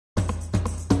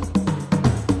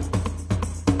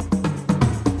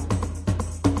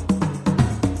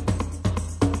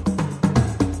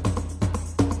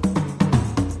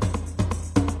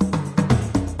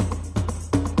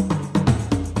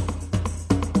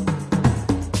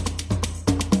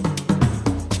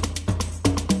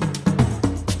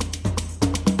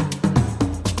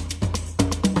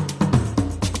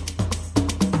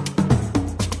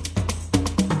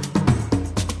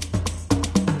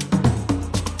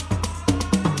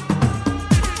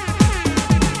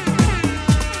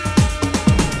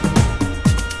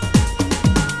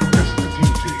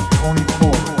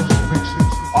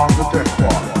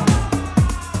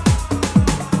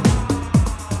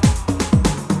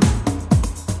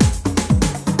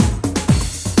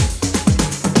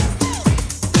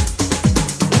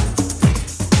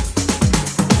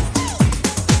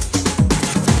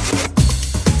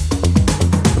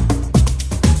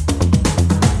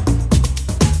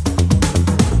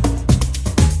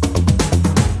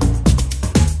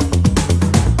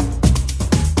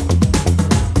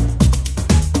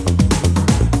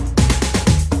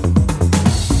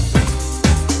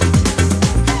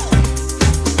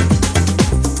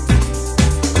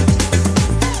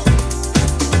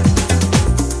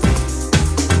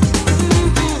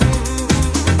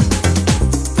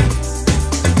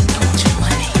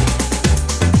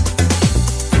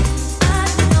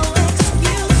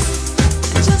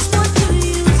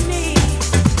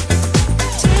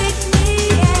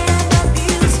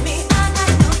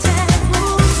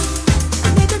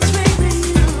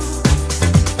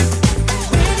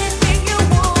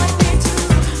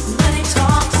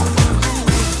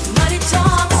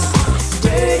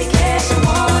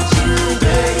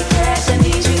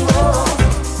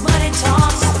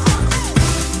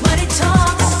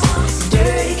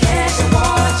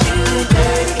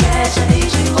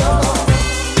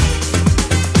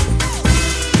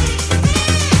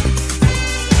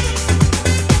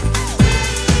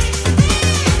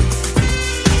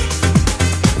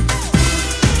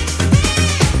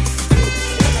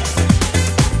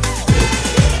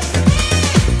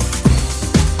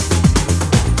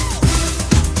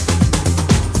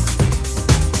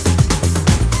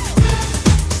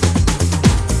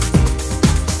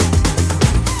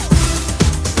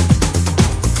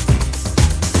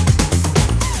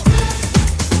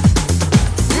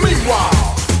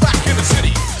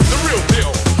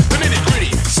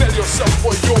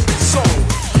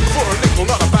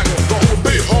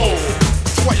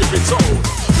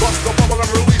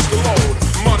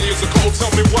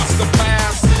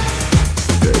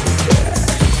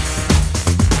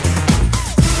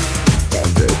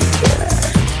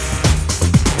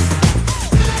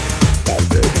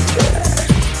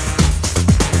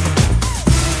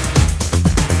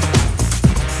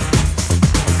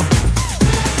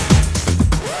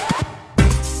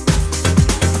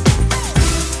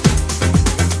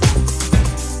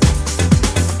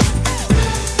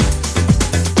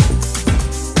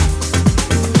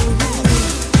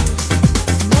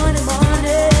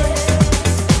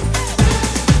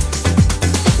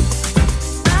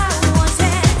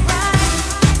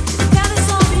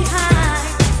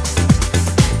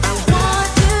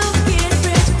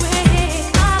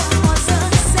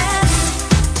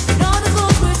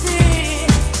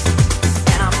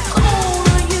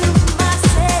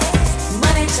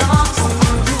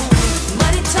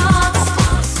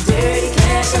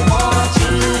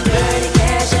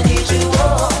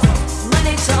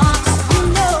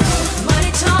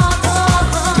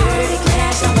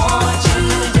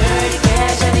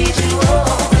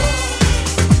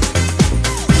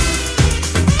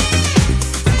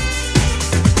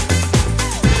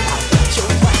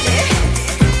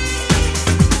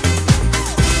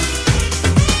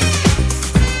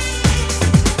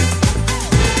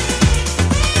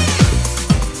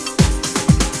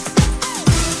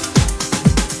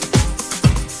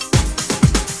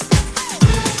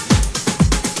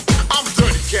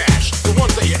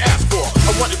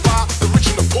and wanted by the rich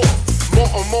and the poor.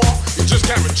 More and more, you just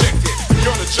can't reject it.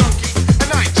 You're the junkie, and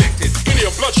I inject it into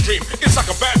your bloodstream. It's like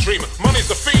a bad dream. Money's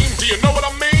the fiend. Do you know what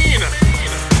I mean?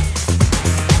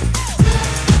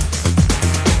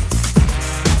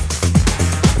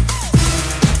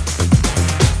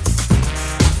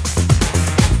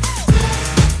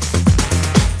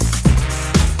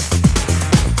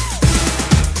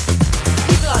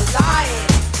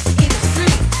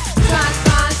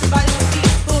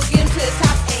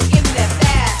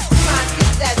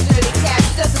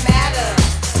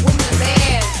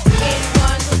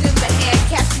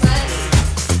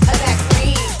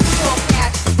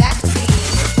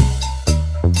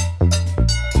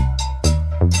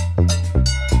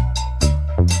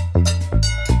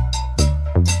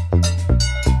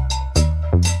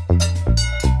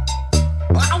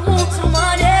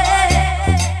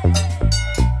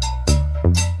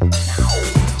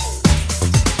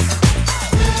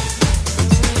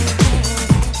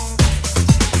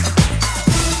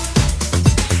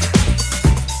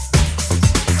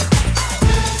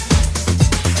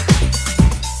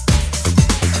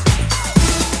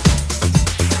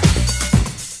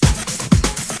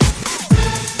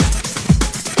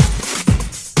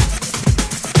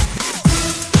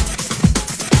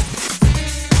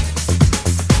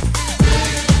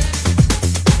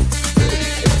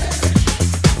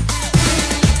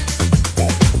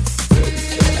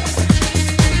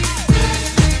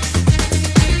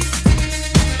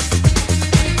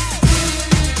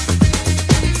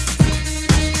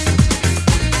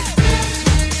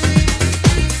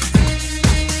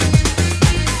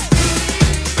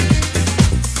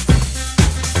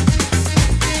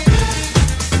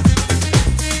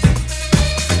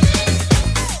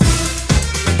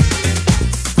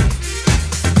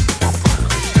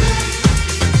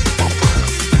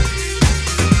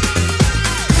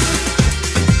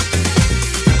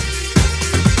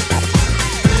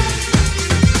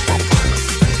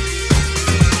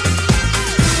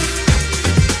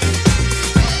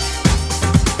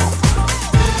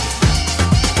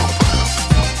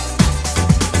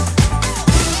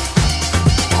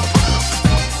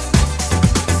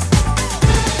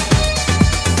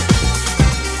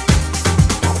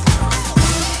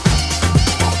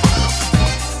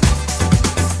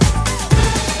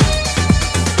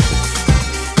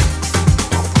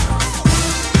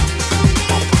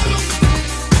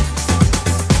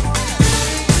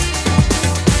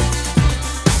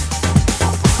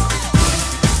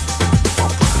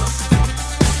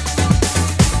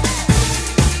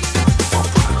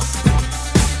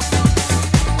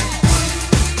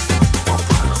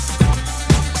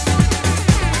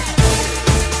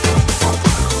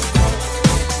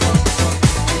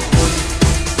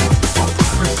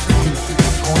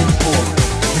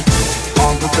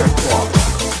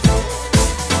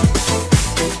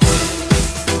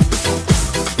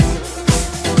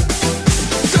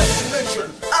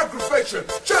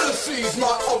 Jealousy's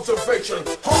my observation.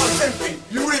 Hard envy,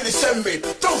 you really send me.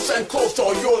 Don't stand close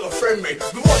or you'll offend me.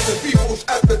 The watching people's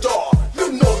at the door.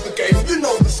 You know the game, you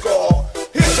know the score.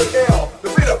 Here's an L, the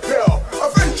bitter pill.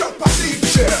 Avenge your passive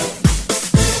chair.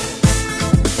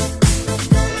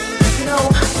 You know,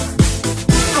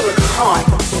 I work hard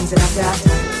for the things that I've got.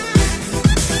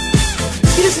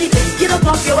 You just need to get up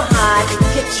off your hide and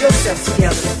get yourself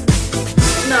together.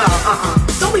 No,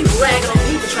 don't be ragging on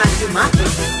me for trying to do my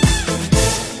thing.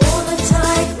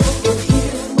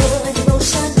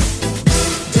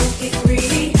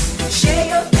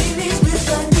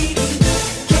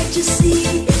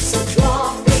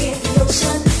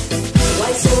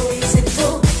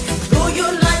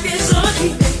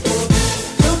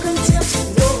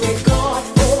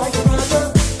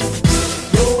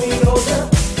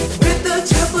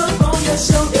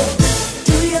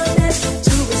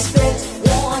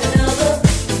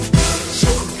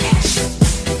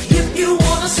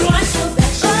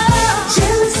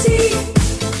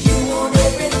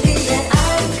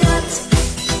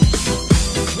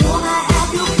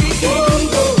 Yeah.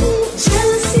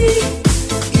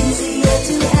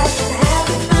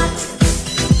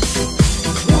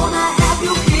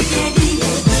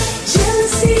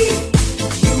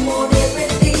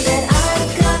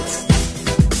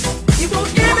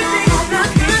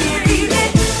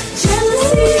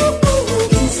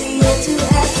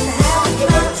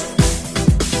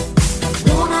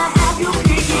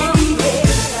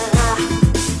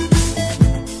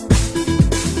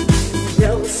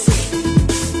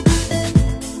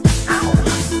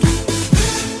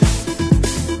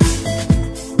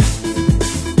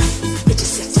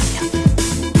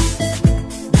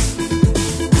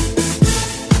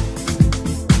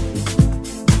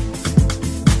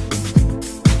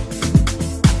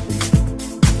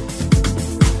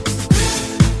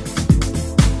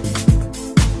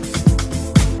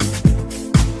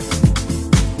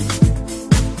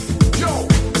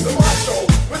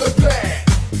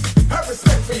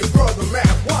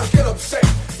 Why get upset?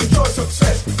 Enjoy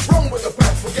success. Run with the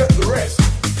pack, forget the rest.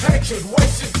 Hatred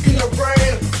wasted in your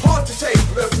brain. Hard to take,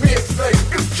 let me explain.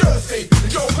 If jealousy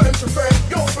is your claim to fame,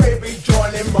 your baby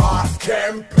joining my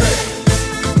campaign.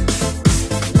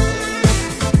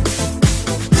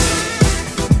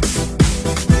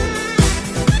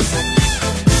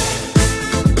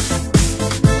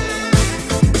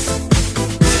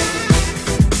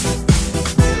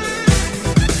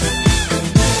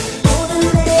 All the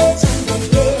days and the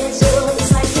years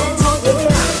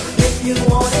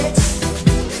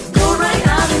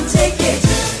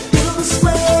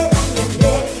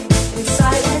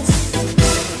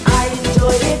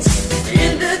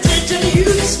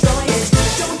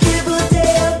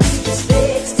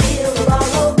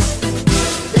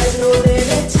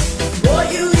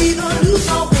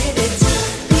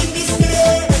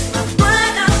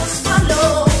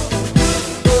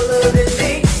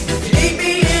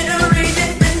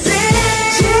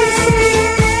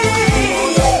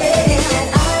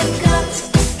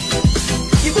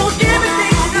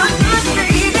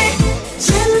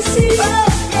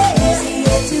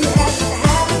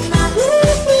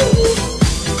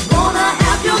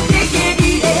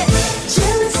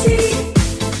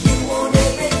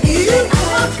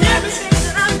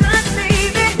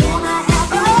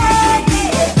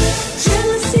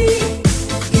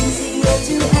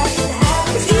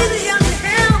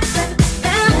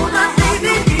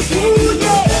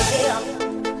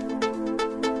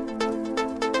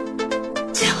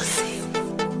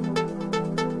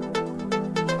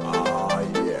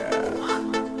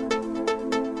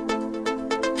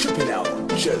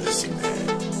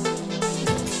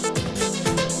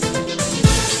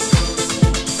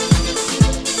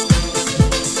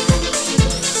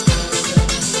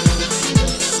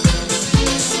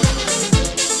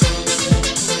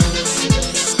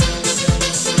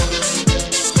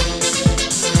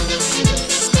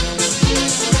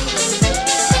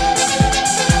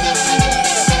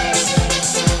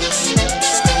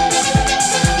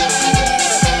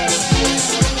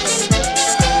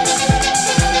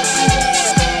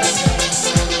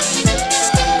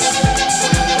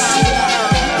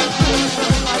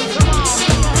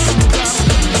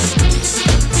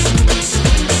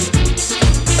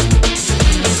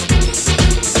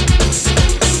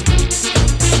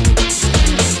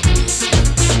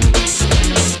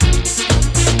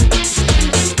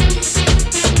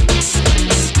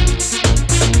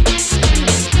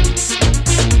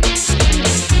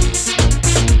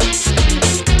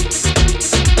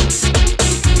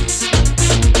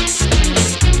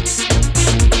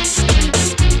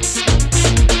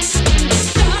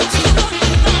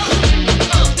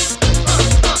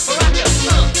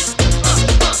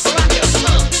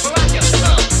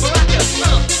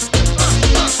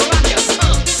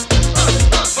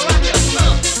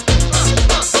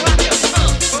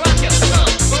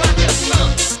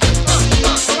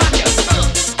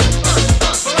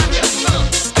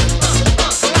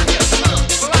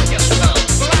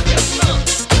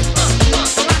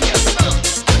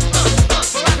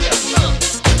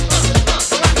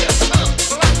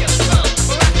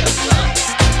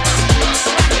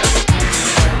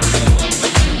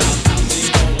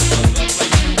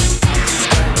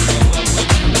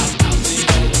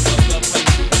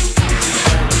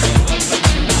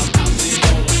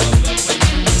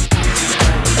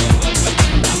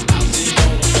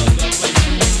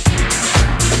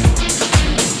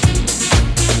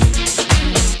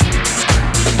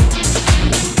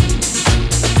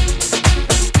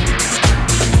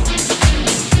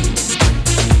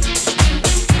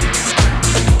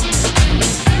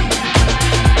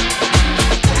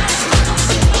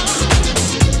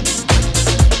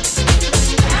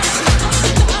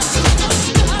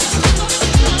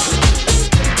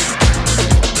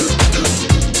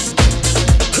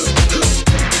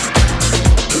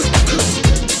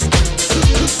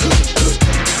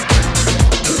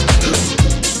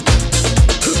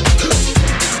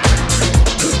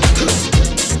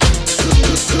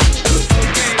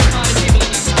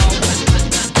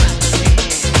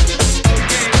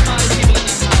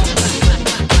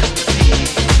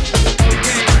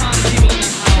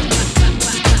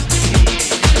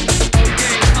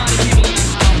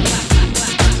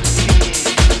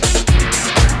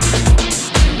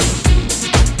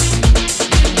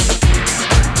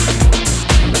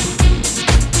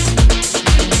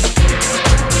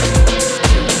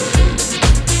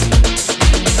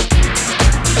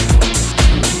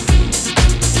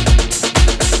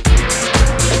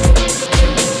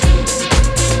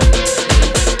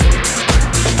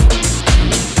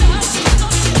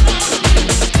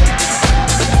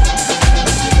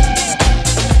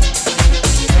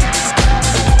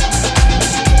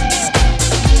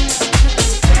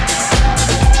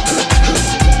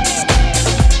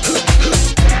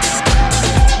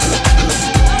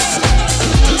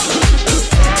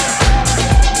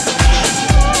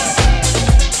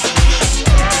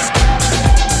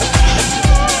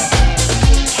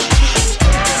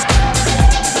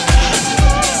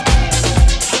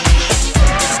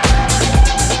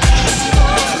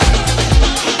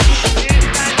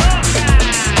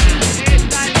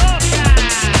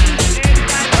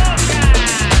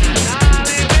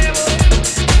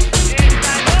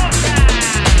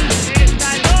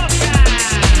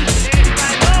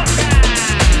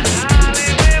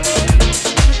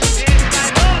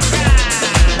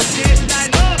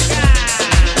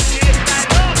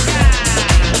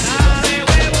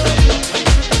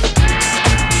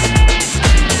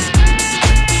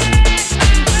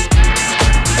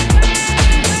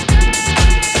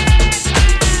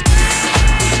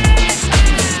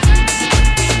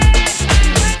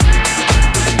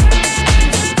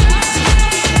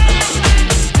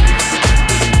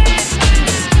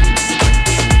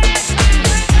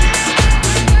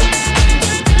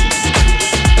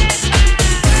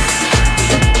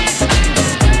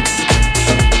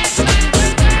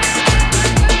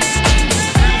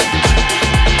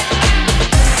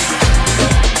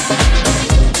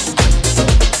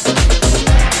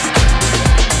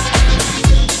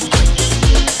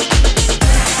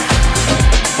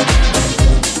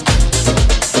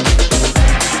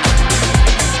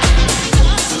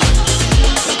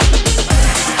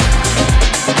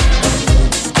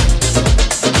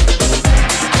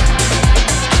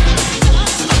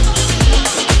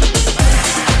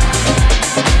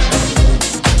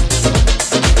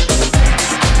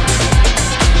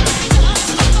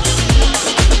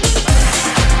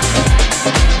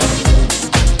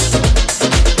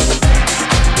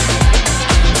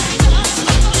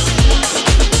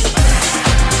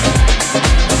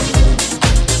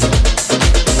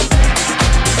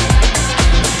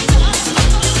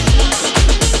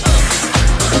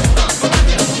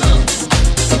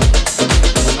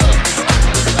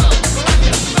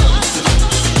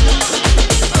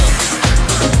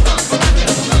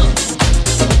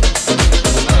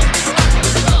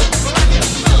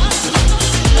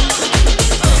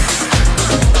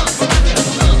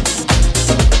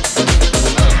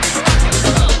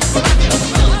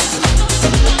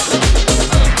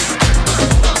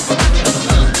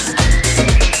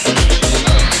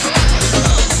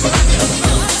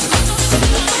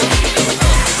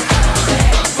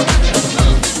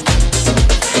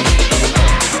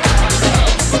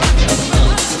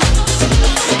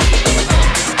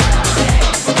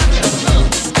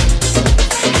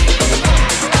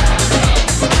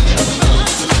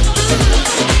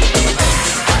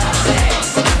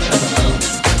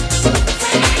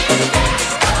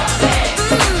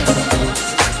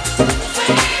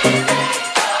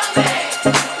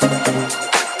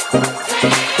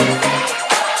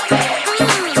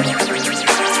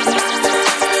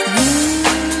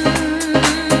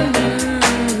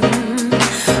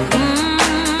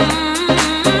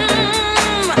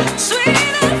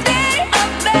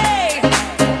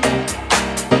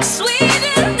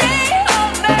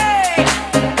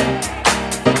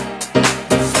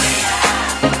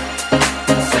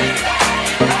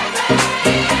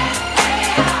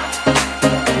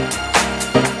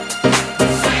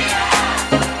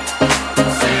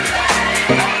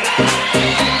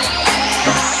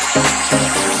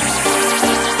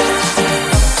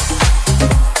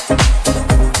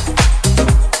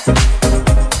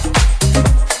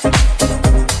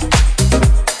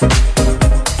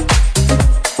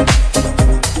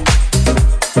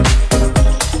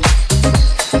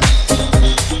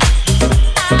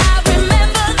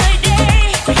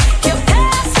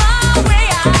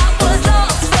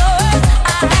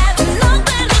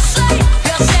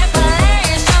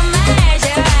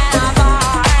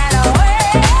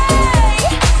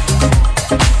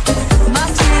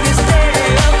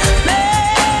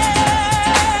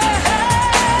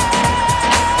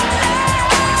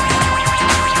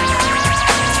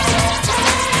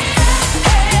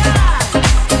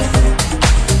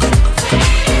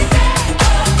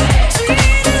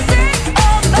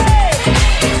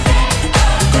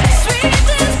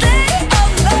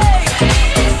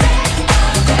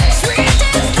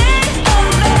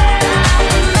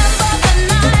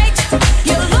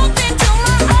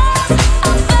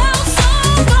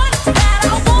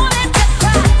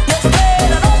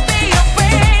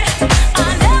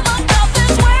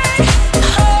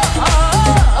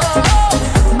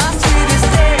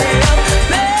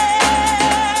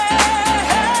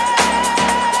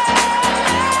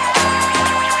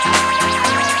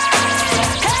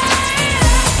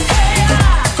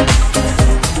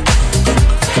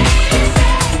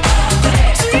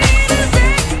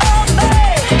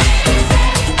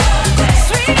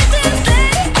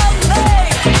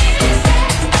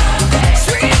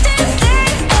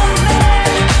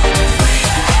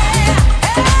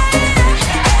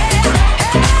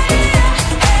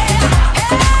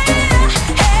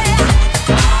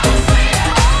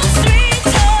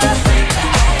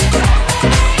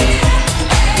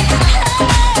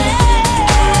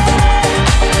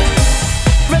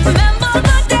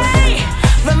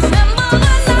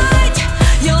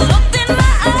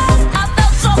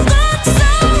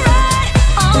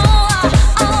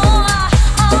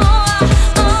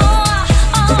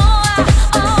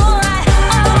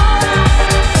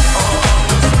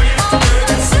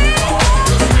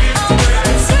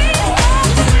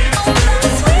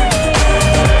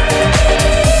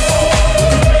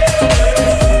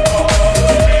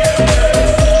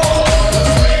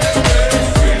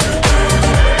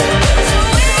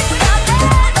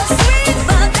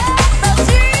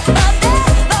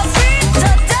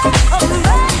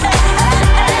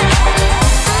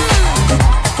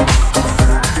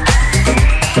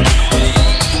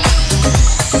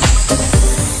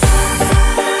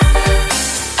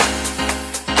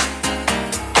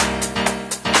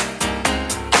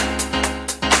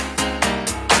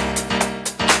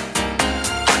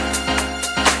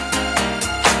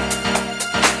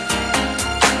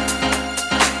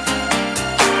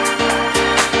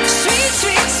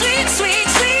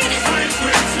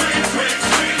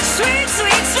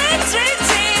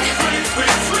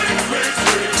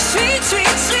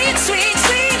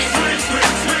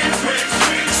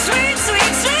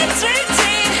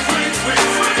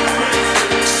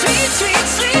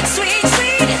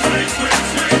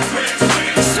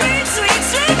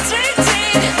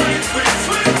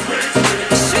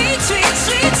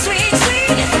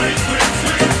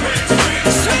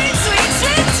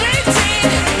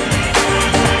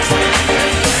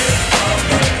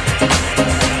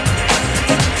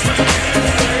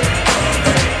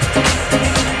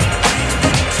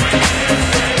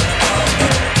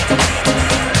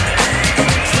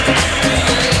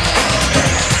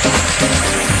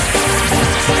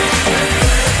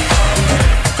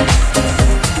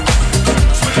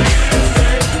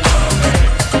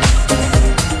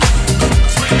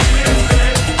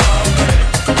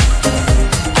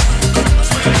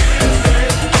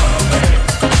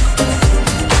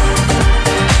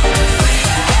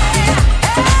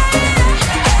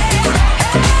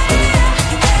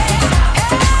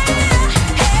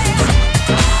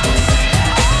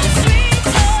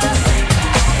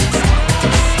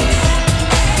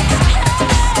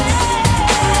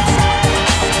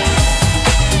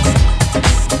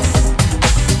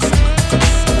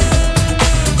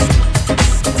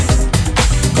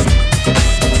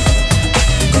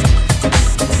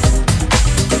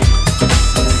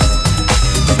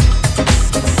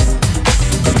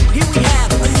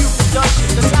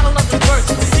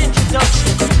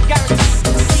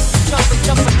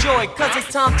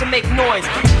time to make noise.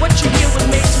 What you hear was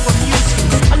made to amuse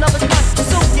you. Another cut,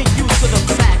 so get used to the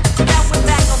fact that we're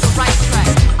back on the right track.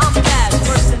 I'm fast,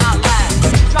 first and not last.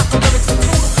 Drop the lyrics in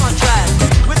total contrast.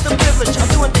 With the privilege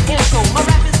of doing the intro, my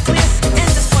rap is clear and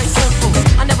it's quite simple.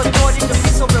 I never thought it could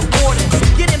be so rewarding.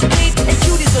 Getting paid and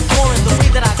cuties adoring the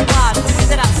way that I glide, the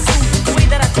way that I sing, the way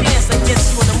that I dance that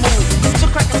gets you in the mood. So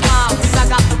crack a smile, 'cause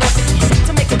I got the recipe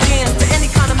to make a dance to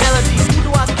any kind of melody. Who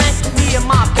do I thank? Me and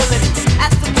my ability.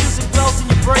 As the music dwells in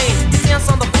your brain, you dance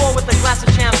on the floor with a glass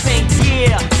of champagne.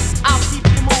 Yeah, I'll keep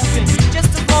you moving, just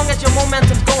as long as your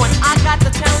momentum's going. I got the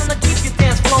talent to keep your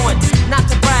dance flowing. Not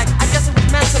to brag, I guess it was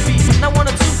meant to be. Not one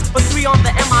or two, but three on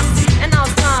the MIC. And now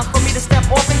it's time for me to step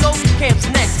off and go. Camp's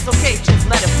next, it's okay, just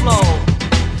let it flow.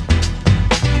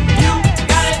 You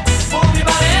got it, move your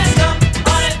body and jump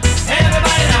on it.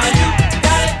 Everybody now, you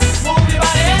got it, move your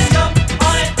body and jump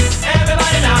on it.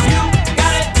 Everybody now, you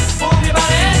got it, move your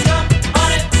body and jump on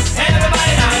it.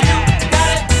 Everybody now, you got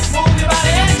it, move your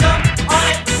body and jump on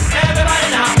it. Everybody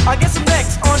now. I guess I'm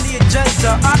next on the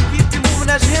agenda. I keep you moving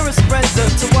as you hear a surrender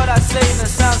to what I say and the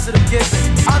sounds that I'm giving.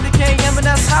 I'm the KM and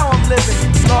that's how I'm living.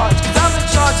 Large, 'cause I'm in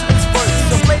charge of this verse.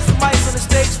 So place the mics on the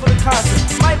stage for the concert.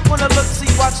 Might wanna look, see,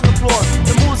 watching the floor.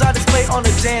 The moves I display on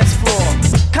the dance floor.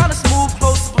 Kinda smooth,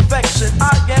 close to perfection.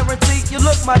 I guarantee you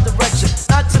look my direction.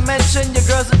 Not to mention your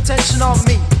girl's attention on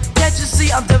me. Can't you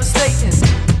see I'm devastating?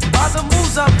 By the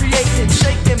moves I'm creating,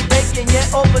 shaking, baking, yet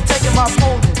overtaking my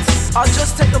opponents. I'll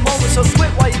just take a moment, so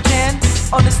quit while you can.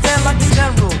 Understand like a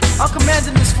general, I'm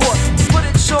commanding this fort. Put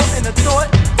it short in a thought.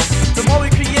 The more we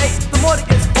create, the more it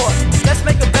gets bought. Let's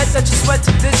make a bet that you sweat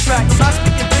to this track. I'm not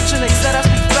speaking fiction, instead I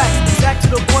speak fact. Exact to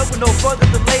the point with no further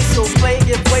delay. So play and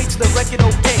give way to the record,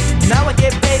 okay. Now I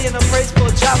get paid and I'm praised for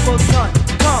a job well done.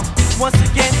 Come, once again.